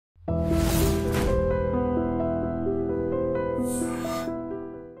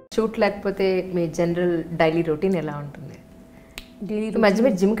Shoot లేకపోతే మీ general daily routine ఎలా ఉంటుంది? మధ్య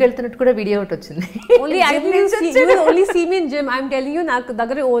మీరు జిమ్కి వెళ్తున్నట్టు కూడా వీడియో ఒకటి వచ్చింది. only see me in gym. I'm telling you, నాకు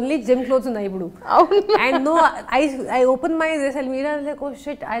దగ్గర only gym clothes ఉన్నాయి ఇప్పుడు. And no, I open my social media and like, oh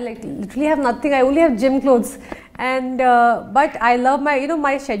shit, I like literally have nothing. I only have gym clothes. And but I love my, you know,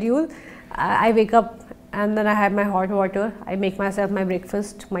 my schedule. I wake up and then I have my hot water. I make myself my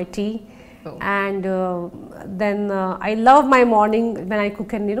breakfast, my tea. And then I love my morning when I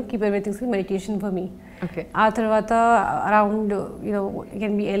cook and, you know, keep everything meditation for me. Okay. After around, you know, it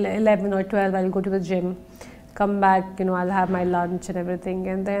can be 11 or 12, I'll go to the gym, come back, you know, I'll have my lunch and everything,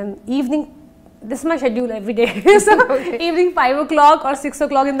 and then evening, this is my schedule every day. So evening 5 o'clock or 6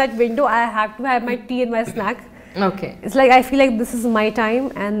 o'clock, in that window I have to have my tea and my snack. Okay. It's like I feel like this is my time,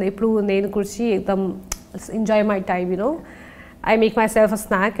 and ippudu nenu kurchi ekdam enjoy my time, you know. I make myself a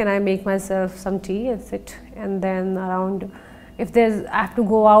snack and I make myself some tea and sit, and then around, if there's I have to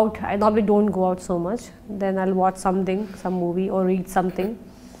go out, I normally don't go out so much, then I'll watch something, some movie or read something.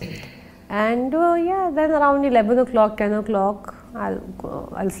 And yeah, then around 11 o'clock, 10 o'clock,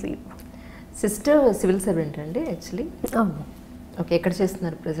 I'll sleep. Sister civil servant andi actually. Okay, ekkada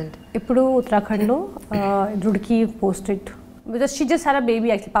chestunaru present? Ippudu Uttarakhand lo Rudki posted, because she just had a baby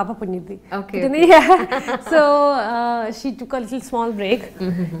actually, Papa Punyidi. Okay. Yeah. So she took a little small break.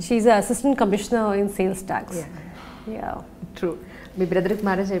 She's an assistant commissioner in sales tax. Yeah. True. Me brother కి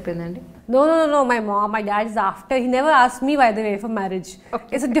marriage అయిపోయిందండి? No. My dad is after. He never asked me, by the way, for marriage.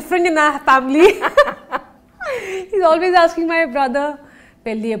 Okay. It's different in our family. He's always asking my brother,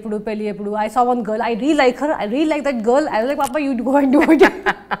 pelli eppudu. I saw one girl, I really like her, I really like that girl. I was like, Papa, you go and do it.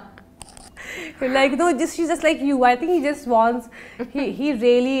 Like, no, she's just like you. I think he just wants, he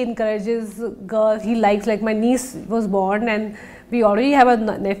really encourages girls. He likes, like, my niece was born and we already have a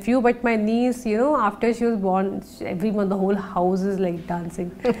nephew, but my niece, you know, after she was born, every month the whole house is like dancing.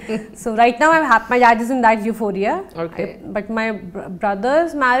 So right now I'm happy, my dad is in that euphoria. Okay. But my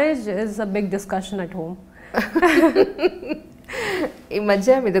brother's marriage is a big discussion at home. ఈ మధ్య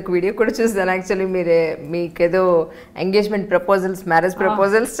మీద ఒక video కూడా చూసాను actually, మీరే మీకేదో engagement proposals, marriage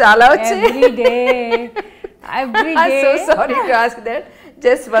proposals చాలా వచ్చాయి. Every day. So sorry to ask that.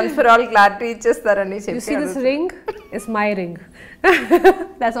 Just once for all clarity ఇచ్చేస్తారని చెప్పి. You see this ring? It's my ring.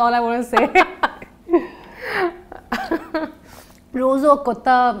 That's all I want to say. రోజు ఒక కొత్త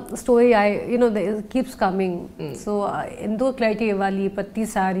story, you know, it keeps coming. So ఎంతో clarity ఇవ్వాలి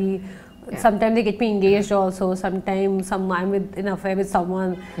ప్రతిసారి. Sometimes they get me engaged also. Sometimes I'm in an affair with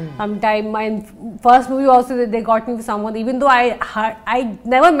someone. Sometimes my first movie also they got me with someone, even though I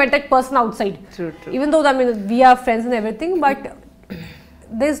never met that person outside. True. Even though, I mean, we are friends and everything, but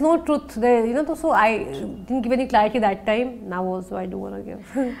there's no truth there, you know. So I didn't give any clarity that time. Now also I do want to give.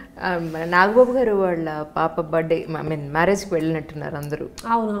 Nagababu గారు వాళ్ళ పాప birthday, I mean marriage కి వెళ్ళినట్టున్నారు అందరూ.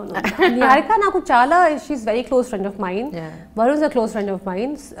 అవును. నిహారిక నాకు చాలా, she is very close friend of mine. Varun is a close friend of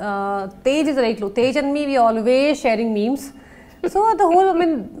mine. Tej is very close. Tej and me, we always sharing memes. So the whole, I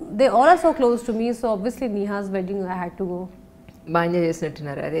mean, they all are so close to me. So obviously Neha's wedding I had to go. బాగా enjoy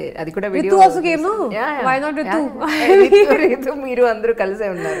చేసినట్టున్నారు. అది కూడా video. Ritu also came, no? Why not Ritu? Ritu మీరు అందరూ కలిసే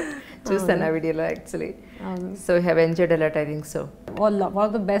ఉన్నారు, చూస్తాను ఆ వీడియోలో actually. So you have enjoyed a lot, I think so. One of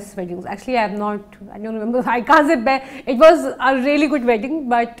the best weddings. Actually, I don't remember. I can't say best. It was a really good wedding,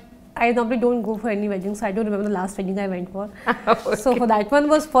 but I normally don't go for any weddings. So I don't remember the last wedding I went for. Okay. So for that one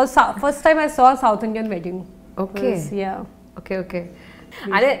was first time I saw a South Indian wedding. Okay. Okay.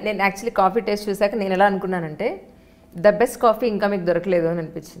 అదే నేను actually coffee taste చూసాక నేను ఎలా అనుకున్నానంటే, the best coffee ఇంకా మీకు దొరకలేదు అని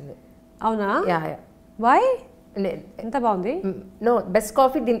అనిపించింది. అవునా? యా. వై? ఎంత బాగుంది. నో, బెస్ట్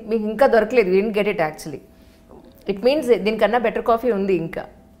కాఫీ మీకు ఇంకా దొరకలేదు. You didn't get it actually. It means దీనికన్నా బెటర్ కాఫీ ఉంది ఇంకా.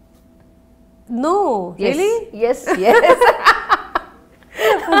 No, really? yes.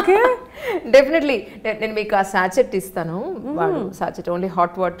 Okay, definitely. నేను మీకు ఆ సాచెట్ ఇస్తాను. వాడు సాచెట్ ఓన్లీ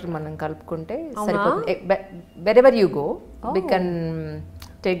హాట్ వాటర్ మనం కలుపుకుంటే సరిపోతుంది. Wherever you go we can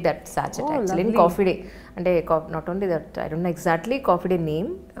take that sachet. Actually in coffee day, and not only that, I don't know exactly coffee day name,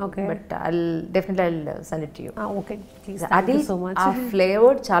 okay, but I'll definitely send it to you. Okay, please. Thank you so much. Aa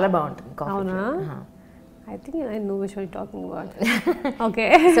flavor chaala baaguntundi coffee. Avuna? I think I know which one you're talking about. Okay.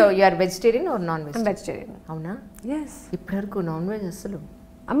 So you are vegetarian or non-vegetarian? I'm vegetarian. Avuna? Yes. Ippudarku non-veg asalu.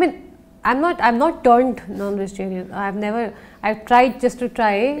 I mean, I'm not turned non-vegetarian. I've tried just to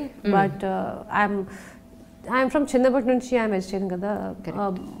try, but I'm from Chinnapati nunchi I'm vegetarian kada.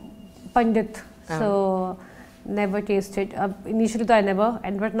 Pandit. So never tasted. Initially I never,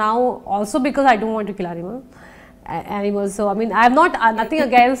 but now also because I don't want to kill animals. So I mean, I'm not nothing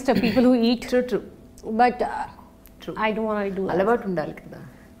against people who eat. True. But I don't want to do that. అలవాటు ఉండాలి కదా.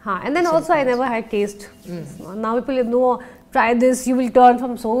 And then also I never had taste. Now people know, try this, you will turn.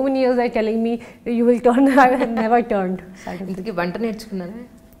 From so many years they're telling me you will turn. I had never turned. ఇంతకీ వంట నేర్చుకున్నారా?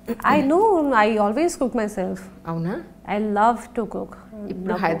 I know, I always cook myself. అవునా? I love to cook.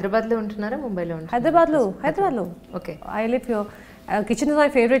 ఇప్పుడు హైదరాబాద్లో ఉంటున్నారా, ముంబైలో ఉంటున్నారా? హైదరాబాద్లో. Okay. I live here. Kitchen is my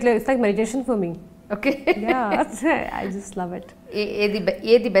favorite. It's like meditation for me. Okay. Yeah, I just love it.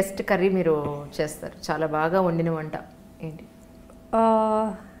 ఏది బెస్ట్ కర్రీ మీరు చేస్తారు? చాలా బాగా వండిన వంట ఏంటి?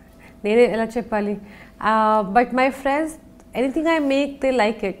 నేనే ఎలా చెప్పాలి? But my friends, anything I make, they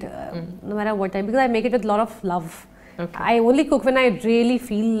like it, no matter what time, because I make it with a lot of love. Okay. I only cook when I really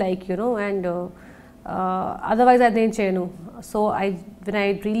feel like, and otherwise I don't chenu. So when I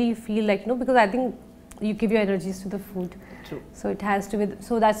really feel like, because I think you give your energies to the food. True. So it has to be.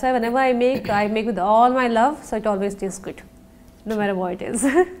 So that's why whenever I make with all my love. So it always tastes good, no matter what it is.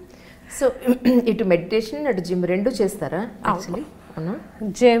 So ఇటు meditation అటు gym రెండు చేస్తారా actually? అవునా?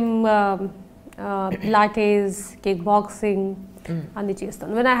 Gym, పిలాటెస్, kick boxing అన్ని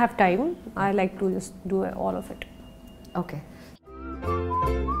చేస్తాను. When I have time, I like to just do all of it. Okay.